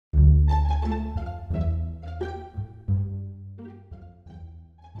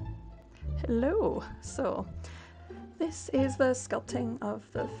Hello! So, this is the sculpting of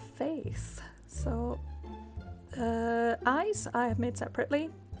the face. So, eyes I have made separately,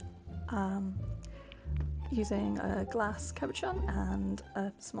 using a glass cabochon and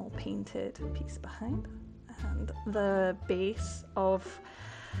a small painted piece behind. And the base of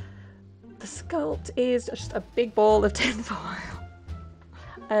the sculpt is just a big ball of tinfoil.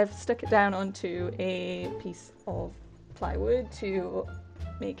 I've stuck it down onto a piece of plywood to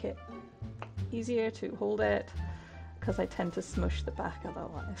make it easier to hold it, because I tend to smush the back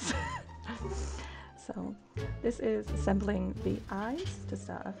otherwise. So this is assembling the eyes to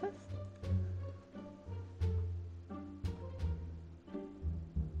start off with.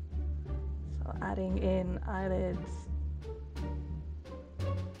 So adding in eyelids.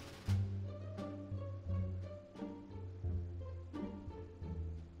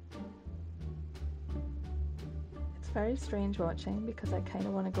 Very strange watching, because I kind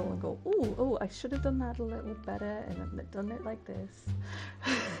of want to go and go, oh, I should have done that a little better and done it like this.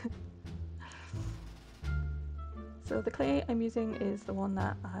 So the clay I'm using is the one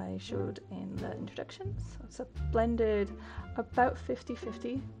that I showed in the introduction. So it's a blended about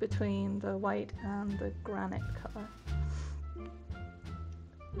 50-50 between the white and the granite colour.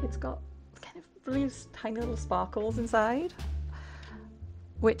 It's got kind of really tiny little sparkles inside,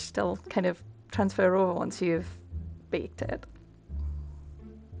 which still kind of transfer over once you've baked it.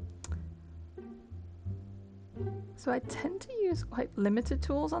 So I tend to use quite limited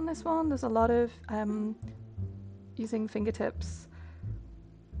tools on this one. There's a lot of using fingertips.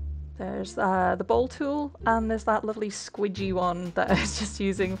 There's the bowl tool, and there's that lovely squidgy one that I was just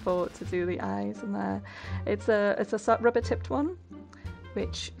using to do the eyes in there. It's a rubber tipped one,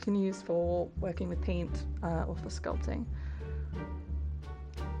 which you can use for working with paint or for sculpting.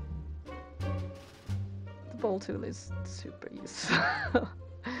 Bowl tool is super useful.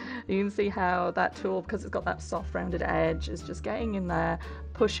 You can see how that tool, because it's got that soft rounded edge, is just getting in there,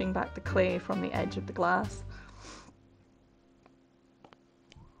 pushing back the clay from the edge of the glass.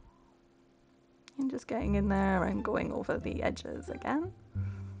 And just getting in there and going over the edges again.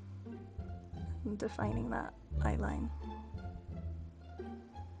 And defining that eye line.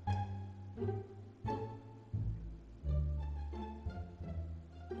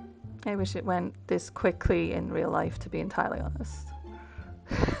 I wish it went this quickly in real life, to be entirely honest.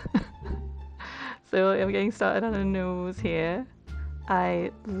 So I'm getting started on a nose here. I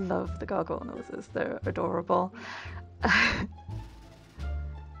love the gargoyle noses, they're adorable.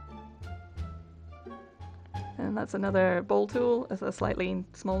 And that's another bowl tool, it's a slightly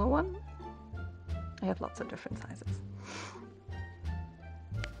smaller one. I have lots of different sizes.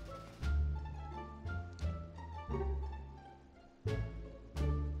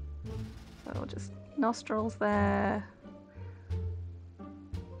 So just nostrils there.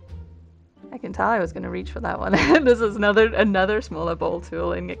 I can tell I was going to reach for that one. This is another smaller bowl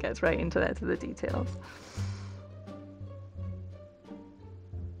tool, and it gets right into there to the details.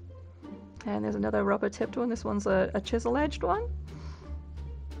 And there's another rubber tipped one. This one's a chisel edged one.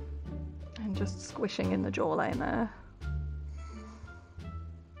 And just squishing in the jawline there.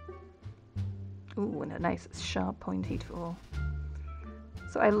 Ooh, and a nice sharp pointy tool.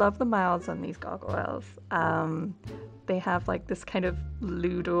 So I love the mouths on these gargoyles. They have like this kind of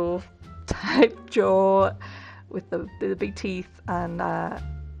Ludo type jaw with the big teeth, and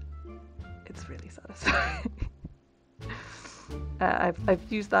it's really satisfying. I've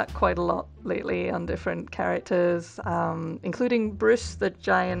used that quite a lot lately on different characters, including Bruce, the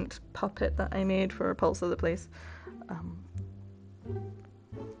giant puppet that I made for Pulse of the Place.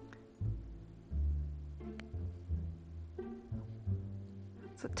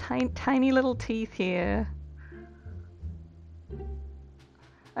 So tiny little teeth here.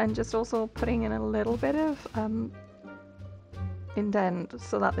 And just also putting in a little bit of indent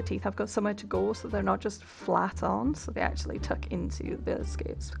so that the teeth have got somewhere to go, so they're not just flat on, so they actually tuck into the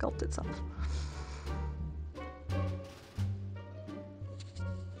sculpt itself.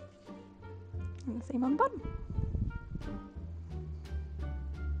 And the same on the bottom.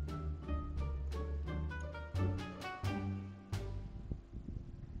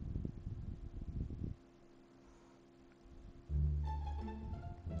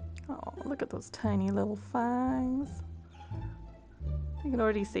 Oh, look at those tiny little fangs. You can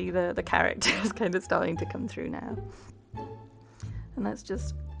already see the characters kind of starting to come through now. And that's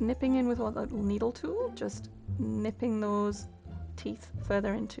just nipping in with a little needle tool, just nipping those teeth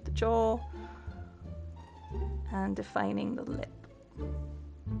further into the jaw and defining the lip.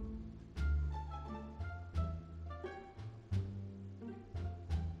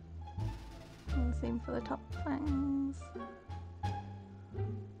 And same for the top fangs.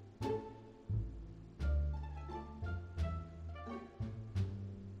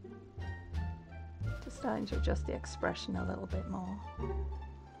 starting to adjust the expression a little bit more.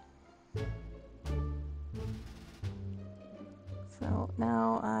 So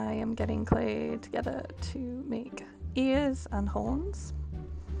now I am getting clay together to make ears and horns.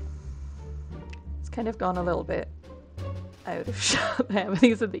 It's kind of gone a little bit out of shot there, but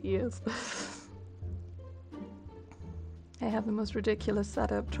these are the ears. I have the most ridiculous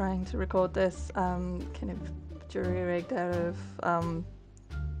setup trying to record this, kind of jury-rigged out of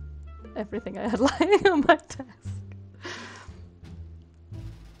everything I had lying on my desk.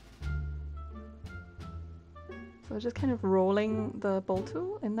 So just kind of rolling the ball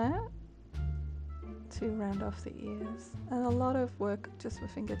tool in there to round off the ears, and a lot of work just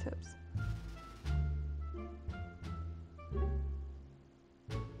with fingertips.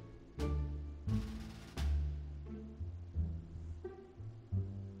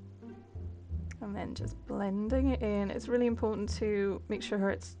 And then just blending it in. It's really important to make sure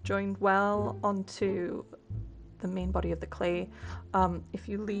it's joined well onto the main body of the clay. If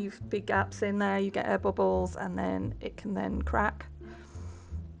you leave big gaps in there, you get air bubbles, and then it can then crack.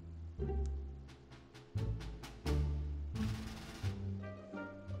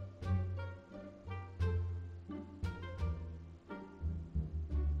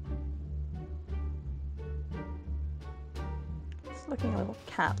 It's looking a little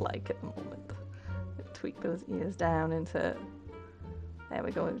cat-like at the moment. Tweak those ears down into, there we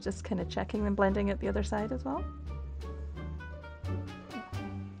go, just kind of checking and blending it the other side as well.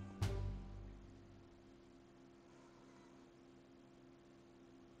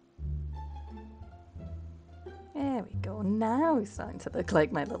 There we go, now he's starting to look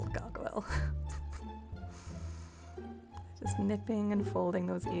like my little gargoyle. Just nipping and folding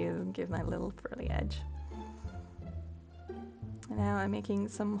those ears and giving that little frilly edge. And now I'm making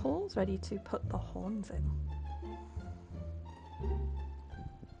some holes ready to put the horns in.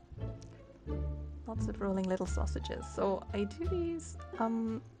 Lots of rolling little sausages. So I do these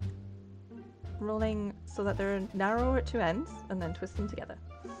rolling so that they're narrower at two ends and then twist them together.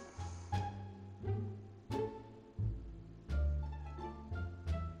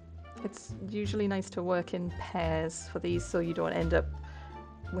 It's usually nice to work in pairs for these so you don't end up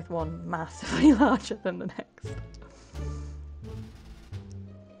with one massively larger than the next.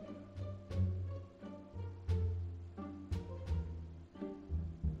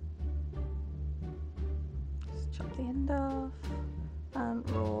 The end off and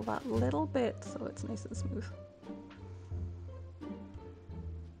roll that little bit so it's nice and smooth.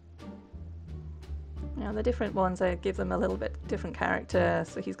 Now the different ones, I give them a little bit different character,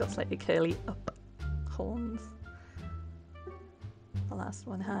 so he's got slightly curly up horns. The last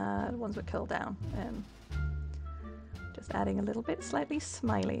one had ones that curl down, and just adding a little bit slightly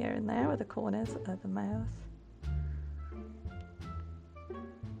smilier in there with the corners of the mouth.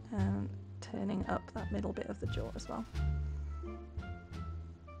 And turning up that middle bit of the jaw as well.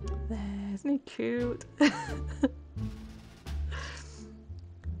 There, isn't he cute?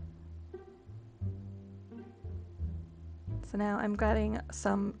 So now I'm grabbing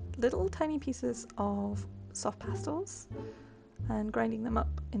some little tiny pieces of soft pastels and grinding them up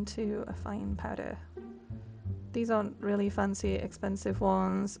into a fine powder. These aren't really fancy, expensive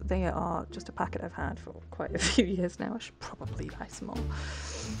ones. They are just a packet I've had for quite a few years now. I should probably buy some more.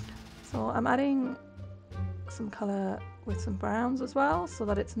 So I'm adding some colour with some browns as well, so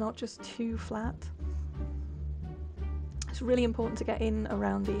that it's not just too flat. It's really important to get in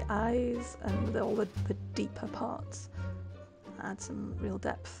around the eyes and all the deeper parts. Add some real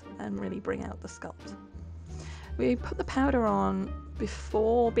depth and really bring out the sculpt. We put the powder on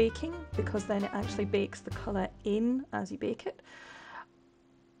before baking because then it actually bakes the colour in as you bake it.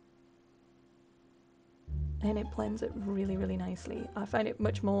 And it blends it really, really nicely. I find it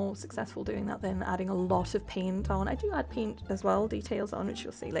much more successful doing that than adding a lot of paint on. I do add paint as well, details on, which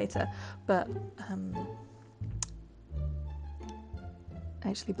you'll see later, but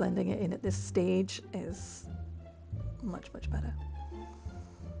actually blending it in at this stage is much, much better.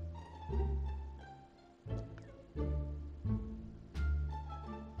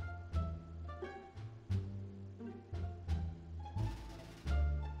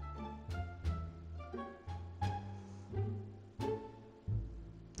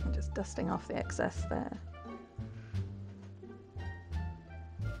 Dusting off the excess there.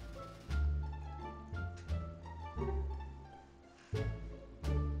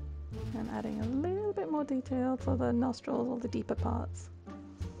 And adding a little bit more detail to the nostrils, all the deeper parts.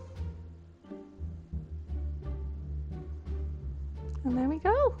 And there we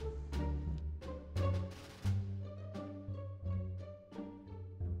go.